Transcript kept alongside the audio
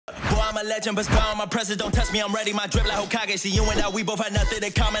I'm a legend, but spy on my presence. Don't test me, I'm ready. My drip like Hokage. See you and I, we both had nothing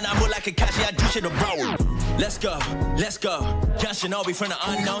in common. I move like a Kashi, I do shit a bro. Let's go, let's go. Young Shinobi from the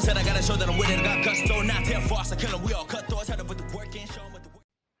unknown. Said I gotta show that I'm with it. I got gusto, not tear fast. I kill him, we all cut thoughts. Had to put the work in, show him what the work.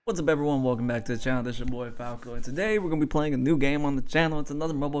 What's up, everyone? Welcome back to the channel. This is your boy Falco, and today we're gonna be playing a new game on the channel. It's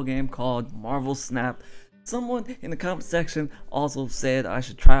another mobile game called Marvel Snap. Someone in the comment section also said I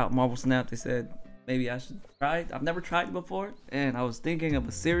should try out Marvel Snap. They said maybe I should try it. I've never tried it before, and I was thinking of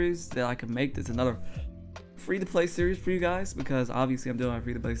a series that I could make. That's another free-to-play series for you guys, because obviously I'm doing my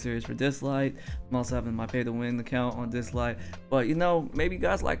free-to-play series for Dislight. I'm also having my pay-to-win account on Dislight. But you know, maybe you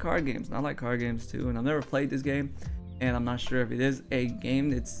guys like card games, and I like card games too. And I've never played this game, and I'm not sure if it is a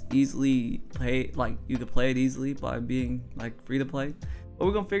game that's easily played, like you could play it easily by being like free to play. But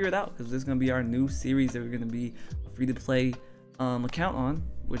we're gonna figure it out, because this is gonna be our new series that we're gonna be a free to play account on,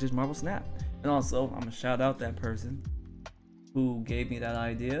 which is Marvel Snap. And also, I'm gonna shout out that person who gave me that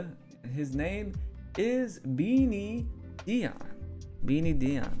idea. His name is Beanie Dion. Beanie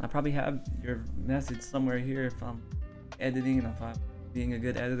Dion. I probably have your message somewhere here if I'm editing, and if I'm being a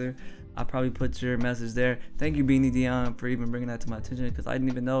good editor, I'll probably put your message there. Thank you, Beanie Dion, for even bringing that to my attention, because I didn't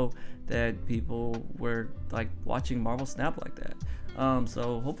even know that people were like watching Marvel Snap like that.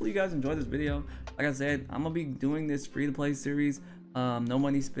 So hopefully you guys enjoy this video. Like I said, I'm gonna be doing this free to play series, no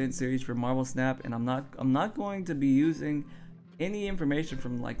money spent series for Marvel Snap, and I'm not going to be using any information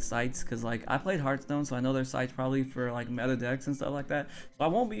from like sites, because like I played Hearthstone, so I know there's sites probably for like meta decks and stuff like that. So I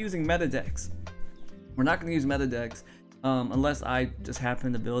won't be using meta decks. We're not gonna use meta decks unless I just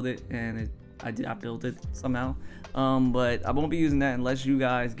happen to build it, and I built it somehow. But I won't be using that unless you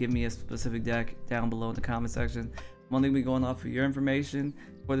guys give me a specific deck down below in the comment section. I'm only be going off of your information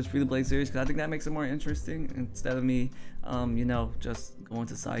for this free to play series, because I think that makes it more interesting instead of me you know, just going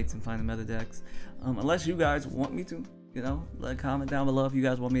to sites and finding meta decks. Unless you guys want me to, you know, let a comment down below if you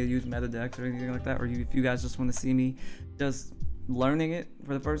guys want me to use meta decks or anything like that, or if you guys just want to see me just learning it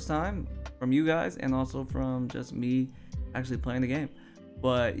for the first time from you guys, and also from just me actually playing the game.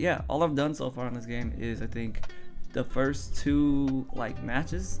 But yeah, all I've done so far in this game is, I think, the first two like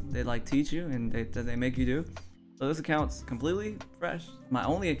matches they like teach you and they make you do. So this account's completely fresh, my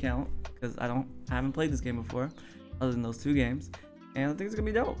only account, because I haven't played this game before other than those two games, and I think it's gonna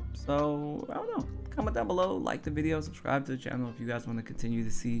be dope. So I don't know, comment down below, like the video, subscribe to the channel if you guys want to continue to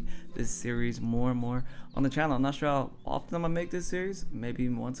see this series more and more on the channel. I'm not sure how often I'm gonna make this series, maybe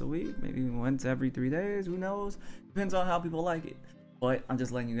once a week, maybe once every 3 days, who knows, depends on how people like it. But I'm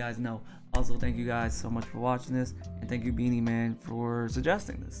just letting you guys know. Also, thank you guys so much for watching this, and thank you, Beanie Man, for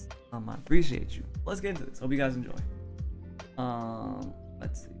suggesting this. I appreciate you. Let's get into this. Hope you guys enjoy.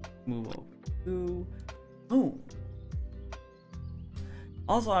 Let's see. Move over to boom.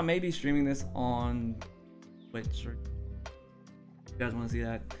 Also, I may be streaming this on Twitch, or if you guys want to see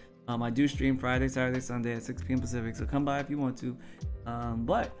that. I do stream Friday, Saturday, Sunday at 6 p.m. Pacific, so come by if you want to.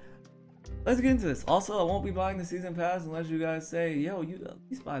 But let's get into this. Also, I won't be buying the season pass unless you guys say, yo, you at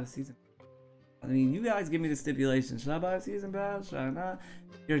least buy the season. I mean, you guys give me the stipulation. Should I buy a season pass? Should I not?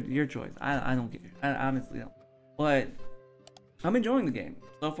 Your choice. I don't care. I honestly don't. But I'm enjoying the game.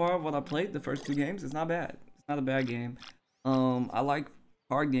 So far, what I played, the first two games, it's not bad. It's not a bad game. I like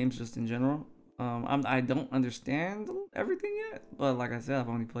card games just in general. I don't understand everything yet, but like I said, I've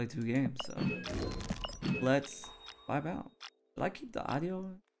only played 2 games, so let's vibe out. Should I keep the audio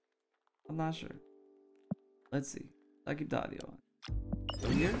on? I'm not sure. Let's see. I keep the audio on. So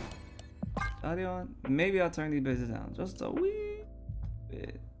here, audio on. Maybe I'll turn these bitches down just a wee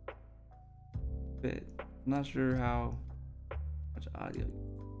bit. I'm not sure how much audio,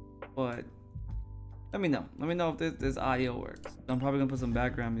 but let me know. Let me know if this audio works. I'm probably gonna put some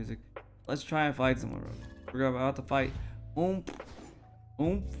background music. Let's try and fight someone. We're about to fight Korea? I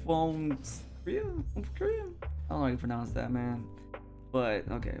don't know how you pronounce that, man. But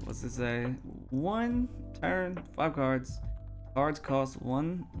okay, what's it say? 1 turn, 5 cards. Cards cost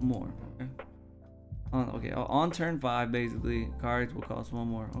 1 more. Okay. On turn 5, basically, cards will cost 1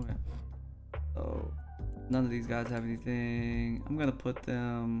 more. Okay. So none of these guys have anything. I'm gonna put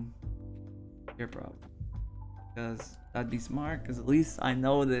them here probably, because that'd be smart. Because at least I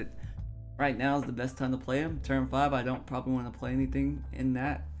know that right now is the best time to play them. Turn 5, I don't probably want to play anything in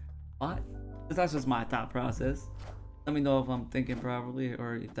that spot. Because that's just my thought process. Let me know if I'm thinking properly,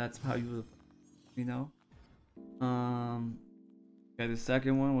 or if that's how you would, you know. Okay, the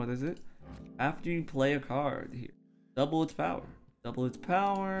second one, what is it? After you play a card here, double its power. Double its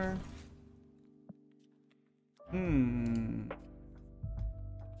power.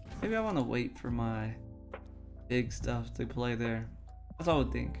 Maybe I want to wait for my big stuff to play there. That's what I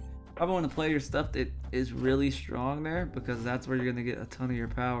would think. Probably want to play your stuff that is really strong there, because that's where you're gonna get a ton of your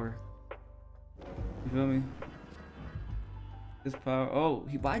power. You feel me? This power. Oh,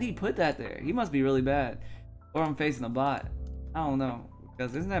 why did he put that there? He must be really bad. Or I'm facing a bot. I don't know.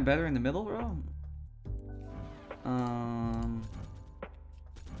 Because isn't that better in the middle, bro?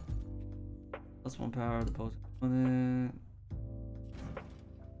 Plus 1 power to post opponent.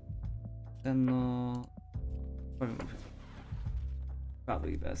 Sentinel.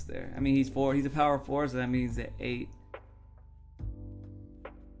 Probably best there. I mean, he's 4. He's a power 4, so that means at 8.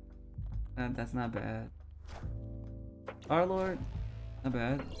 That's not bad. Our Lord, not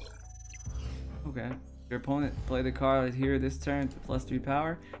bad. Okay. Your opponent played the card here this turn to plus 3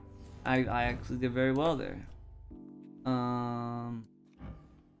 power. I actually did very well there.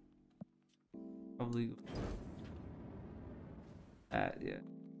 Probably that, yeah.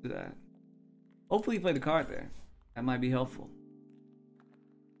 Do that. Hopefully he played the card there. That might be helpful.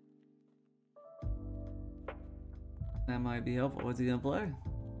 That might be helpful. What's he gonna play?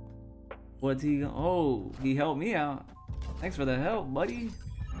 What's he gonna... Oh, he helped me out. Thanks for the help, buddy.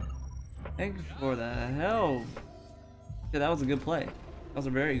 Thanks for the help. Yeah, that was a good play. That was a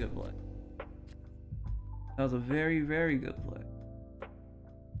very good play. That was a very, very good play.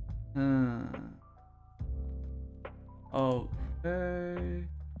 Okay.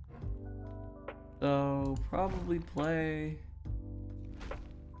 So, probably play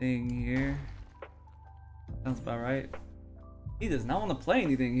thing here. Sounds about right. He does not want to play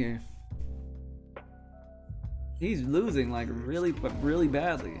anything here. He's losing like really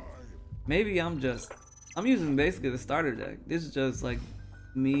badly. Maybe I'm using basically the starter deck. This is just like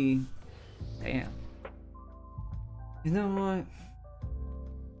me. Damn. You know what?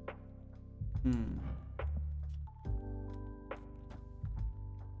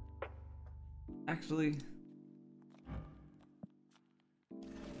 Actually,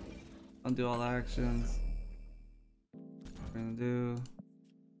 I'll do all actions. We're gonna do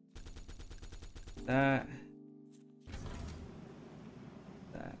that.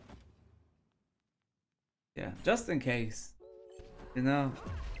 Yeah, just in case, you know.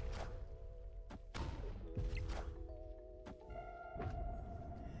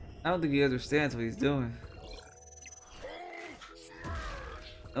 I don't think he understands what he's doing.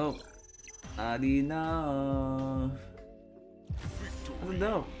 Oh, not enough. That was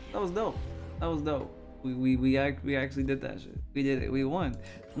dope. That was dope. That was dope. We actually did that shit. We did it. We won.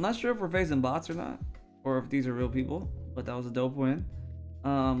 I'm not sure if we're facing bots or not, or if these are real people. But that was a dope win.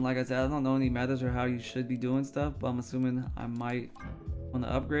 Like I said, I don't know any methods or how you should be doing stuff, but I'm assuming I might want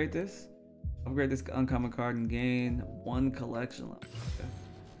to upgrade this. Upgrade this uncommon card and gain 1 collection level. Okay.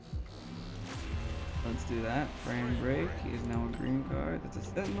 Let's do that. Frame break. He is now a green card. That's a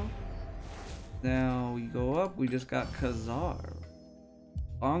sentinel. Now we go up. We just got Khazar.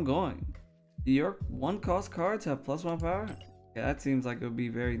 Ongoing. Your 1 cost cards have plus 1 power? Yeah, that seems like it would be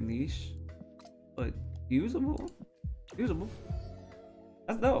very niche, but usable. Usable.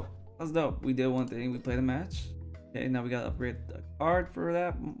 That's dope. That's dope. We did one thing. We played a match. Okay, now we gotta upgrade the card for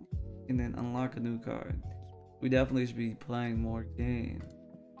that, and then unlock a new card. We definitely should be playing more games.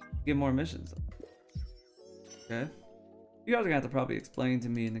 Get more missions. Okay. You guys are gonna have to probably explain to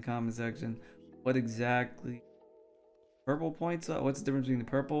me in the comment section what exactly purple points are. What's the difference between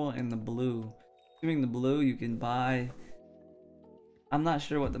the purple and the blue? Assuming the blue you can buy. I'm not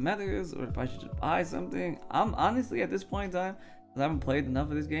sure what the method is, or if I should just buy something. I'm honestly at this point in time, because I haven't played enough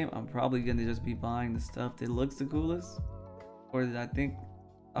of this game, I'm probably gonna just be buying the stuff that looks the coolest, or that I think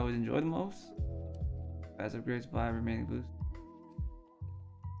I would enjoy the most. Fast upgrades, buy remaining boost.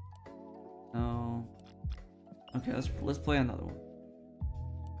 No. Okay, let's play another one.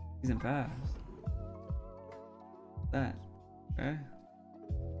 Season pass. That. Okay.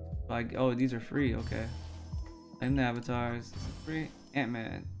 Like, oh, these are free. Okay. And the avatars. This is free.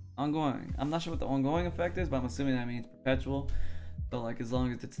 Ant-Man. Ongoing. I'm not sure what the ongoing effect is, but I'm assuming that means perpetual. So like as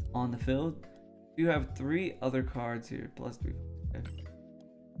long as it's on the field. You have 3 other cards here. Plus 3. Okay.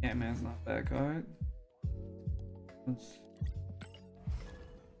 Ant-Man's not a bad card. Let's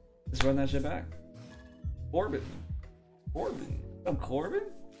run that shit back. Corbin. I'm Corbin?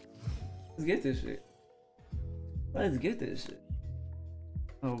 Let's get this shit. Let's get this shit.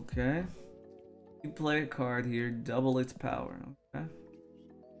 Okay. You play a card here, double its power. Okay.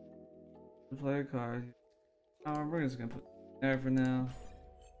 You play a card. Oh, we're just gonna put it there for now.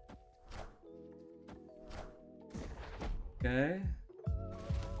 Okay.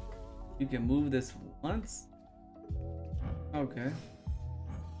 You can move this once. Okay.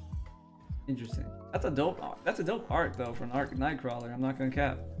 Interesting. That's a dope art. That's a dope art though for an Nightcrawler. I'm not gonna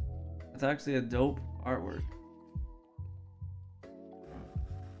cap. That's actually a dope artwork.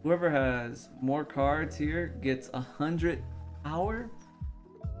 Whoever has more cards here gets 100 power.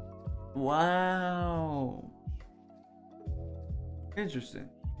 Wow. Interesting.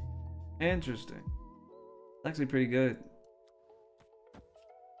 Interesting. It's actually pretty good.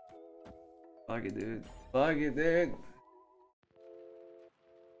 Fuck it, dude. Fuck it, dude.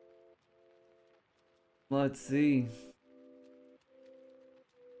 Let's see.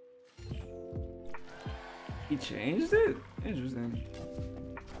 He changed it? Interesting.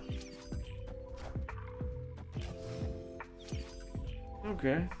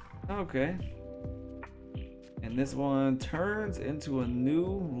 Okay. Okay. And this one turns into a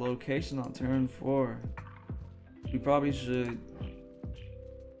new location on turn 4. We probably should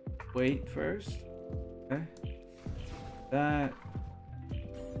wait first. Okay. That.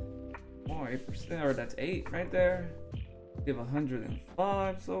 More 8%, or that's 8 right there. We have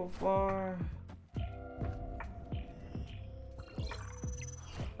 105 so far.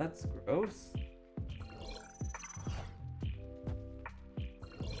 That's gross.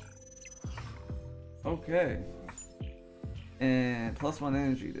 Okay. And +1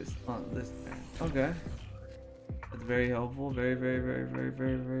 energy this on this turn. Okay. That's very helpful. Very, very, very, very,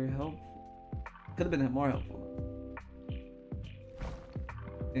 very, very helpful. Could have been more helpful.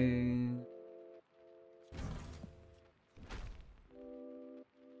 And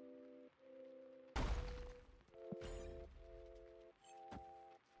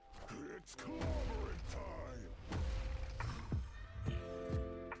it's clobbering time.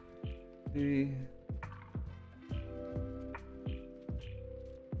 the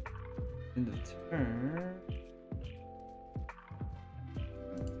end of turn.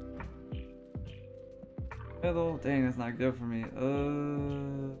 Middle. Dang, that's not good for me.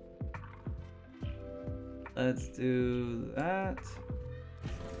 Let's do that.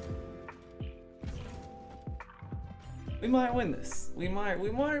 We might win this. We might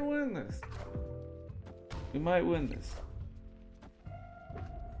win this. We might win this.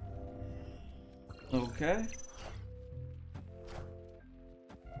 Okay.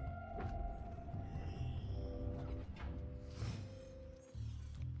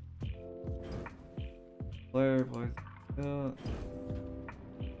 Player plays.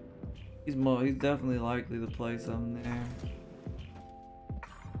 He's definitely likely to play something there.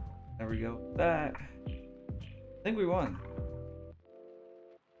 There we go. That. I think we won.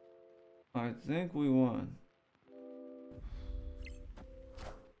 I think we won.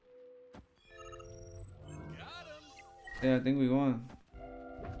 Yeah, I think we won.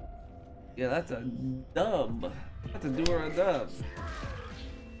 Yeah, that's a dub. That's a do or a dub.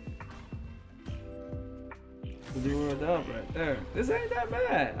 A do or a dub right there. This ain't that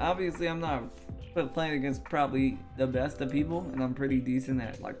bad. Obviously, I'm not playing against probably the best of people, and I'm pretty decent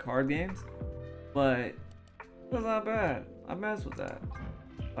at like card games. But that's not bad. I mess with that.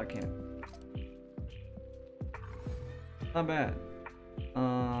 If I can. Not bad.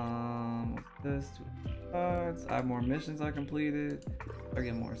 This 2 cards. I have more missions I completed. I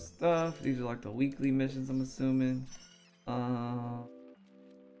get more stuff. These are like the weekly missions, I'm assuming.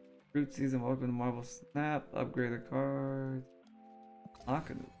 Fruit season. Welcome to Marvel Snap. Upgrade a card. Unlock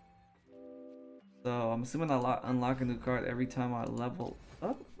a new. So I'm assuming I unlock a new card every time I level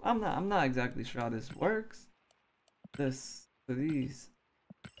up. I'm not exactly sure how this works. This for these.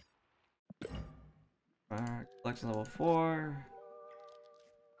 Alright, collection level 4.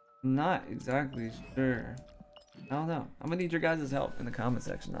 Not exactly sure. I don't know. I'm gonna need your guys' help in the comment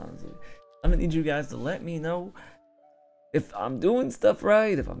section, honestly. I'm gonna need you guys to let me know if I'm doing stuff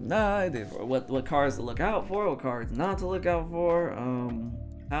right, if I'm not, if what cards to look out for, what cards not to look out for.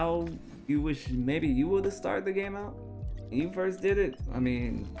 How you wish maybe you would have started the game out when you first did it. I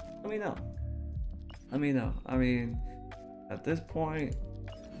mean, let me know. Let me know. I mean, at this point,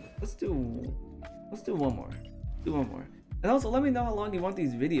 let's do one more. Do one more. And also, let me know how long you want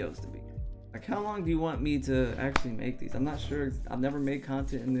these videos to be. Like, how long do you want me to actually make these? I'm not sure. I've never made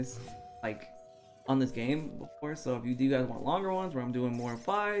content in this, like, on this game before. So if you guys want longer ones where I'm doing more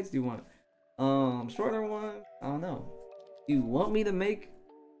fights, do you want shorter ones? I don't know. Do you want me to make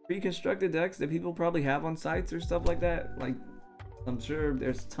pre-constructed decks that people probably have on sites or stuff like that? Like, I'm sure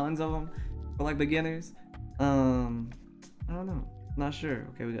there's tons of them for like beginners. I don't know. Not sure.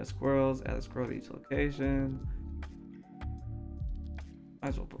 Okay, we got squirrels. Add a squirrel to each location. Might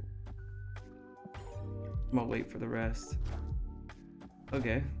as well put. I'm gonna wait for the rest.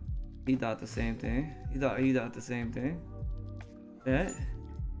 Okay. He thought the same thing. He thought the same thing. Bet.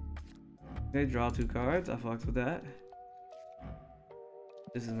 Okay, draw 2 cards. I fucked with that.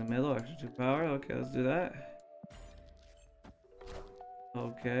 This is in the middle. Extra 2 power. Okay, let's do that.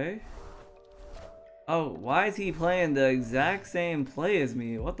 Okay. Oh, why is he playing the exact same play as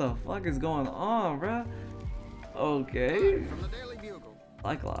me? What the fuck is going on, bruh? Okay. From the Daily Bugle.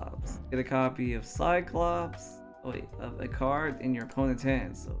 Cyclops. Get a copy of Cyclops. Oh wait, of a card in your opponent's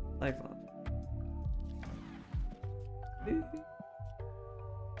hand. So Cyclops.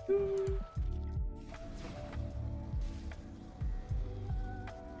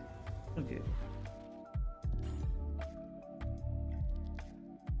 Okay.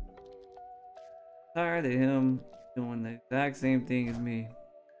 Tired of him doing the exact same thing as me.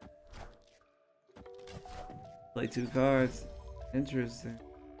 Play 2 cards. Interesting.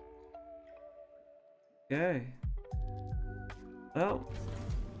 Okay. Well,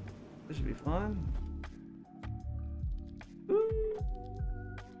 this should be fun. Woo.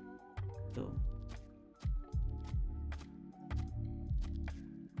 So.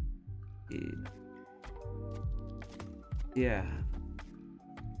 Yeah.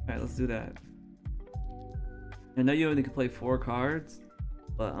 Alright, let's do that. I know you only can play 4 cards,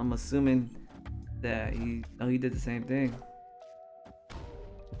 but I'm assuming that he did the same thing.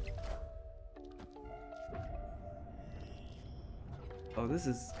 Oh, this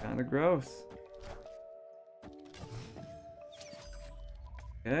is kind of gross.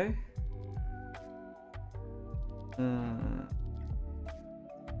 Okay.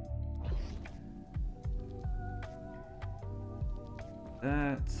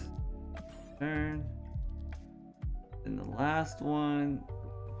 That turn. And the last one.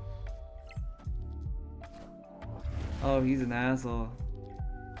 Oh, he's an asshole.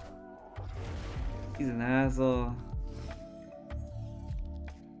 He's an asshole.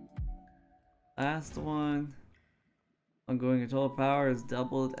 Last one. Ongoing control power is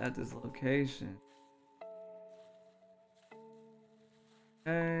doubled at this location.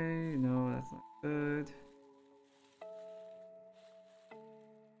 Okay, no, that's not good.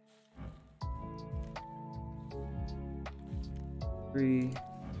 Three,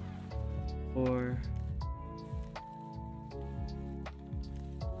 4.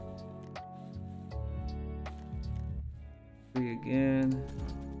 Three again.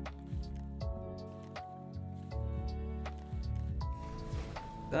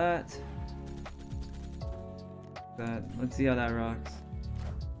 That. Let's see how that rocks.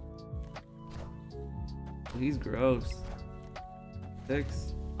 Oh, he's gross.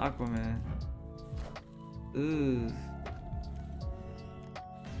 6. Aquaman. Ooh.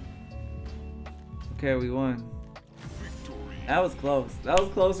 Okay, we won. That was close. That was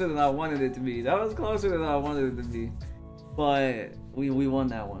closer than I wanted it to be. That was closer than I wanted it to be. But we won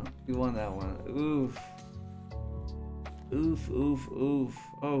that one. We won that one. Oof. Oof, oof, oof.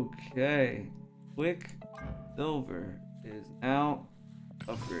 Okay. Quicksilver is now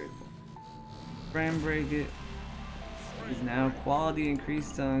upgradable. Frame break it is now quality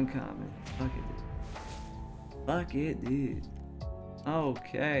increased to uncommon. Fuck it, dude. Fuck it, dude.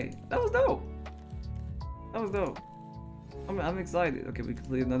 Okay. That was dope. That was dope. I'm excited. Okay, we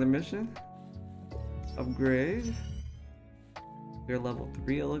completed another mission. Upgrade. We're level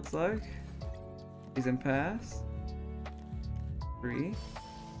 3, it looks like. Season pass. 3.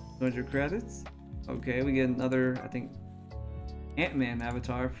 200 credits. Okay, we get another, I think, Ant-Man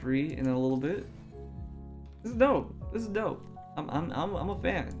avatar free in a little bit. This is dope. This is dope. I'm a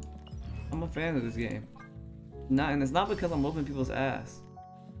fan. I'm a fan of this game. And it's not because I'm whooping people's ass.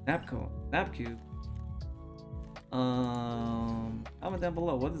 Snapcube. Comment down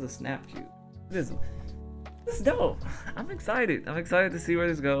below. What is a snap cube? This is dope. I'm excited. I'm excited to see where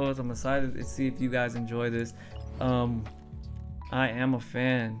this goes. I'm excited to see if you guys enjoy this. I am a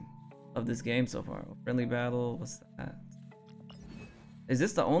fan of this game so far. Friendly battle. What's that? Is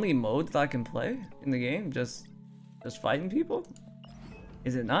this the only mode that I can play in the game? Just fighting people?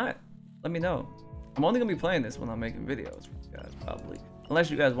 Is it not? Let me know. I'm only gonna be playing this when I'm making videos for you guys, probably. Unless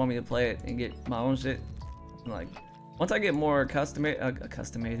you guys want me to play it and get my own shit. Like, once I get more accustomed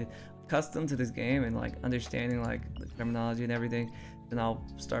to this game and like understanding like the terminology and everything, then I'll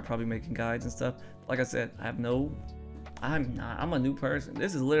start probably making guides and stuff. Like I said, I'm a new person.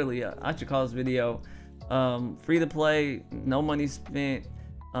 This is literally I should call this video free to play, no money spent,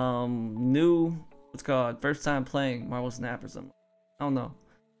 new, what's called, first time playing Marvel Snap or something. I don't know,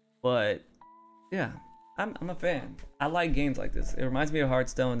 but yeah, I'm a fan. I like games like this. It reminds me of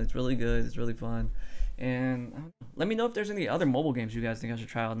Hearthstone. It's really good. It's really fun. And let me know if there's any other mobile games you guys think I should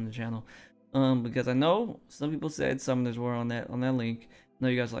try out on the channel. Because I know some people said Summoners War on that link. I know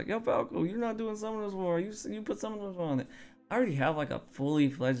you guys are like, yo Falco, you're not doing Summoners War. You put Summoners War on it. I already have like a fully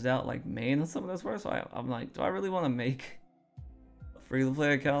fledged out like main of Summoners War, so I'm like, do I really want to make a free to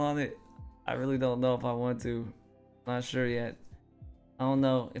play account on it? I really don't know if I want to. I'm not sure yet. I don't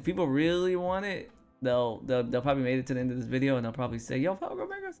know. If people really want it, they'll probably made it to the end of this video and they'll probably say, yo Falco,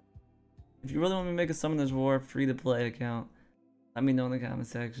 make us. If you really want me to make a Summoners War free to play account, let me know in the comment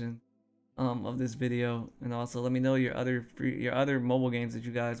section of this video, and also let me know your other mobile games that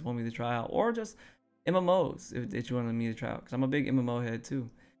you guys want me to try out, or just MMOs if you wanted me to try out, because I'm a big MMO head too.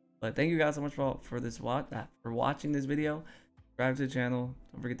 But thank you guys so much for watching this video. Subscribe to the channel.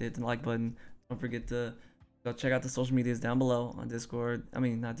 Don't forget to hit the like button. Don't forget to go check out the social medias down below on Discord. I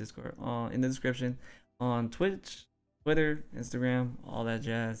mean, not Discord. In the description on Twitch, Twitter, Instagram, all that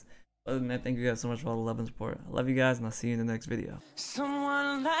jazz. Other than that, thank you guys so much for all the love and support. I love you guys, and I'll see you in the next video.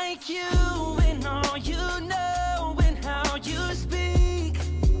 Someone like you.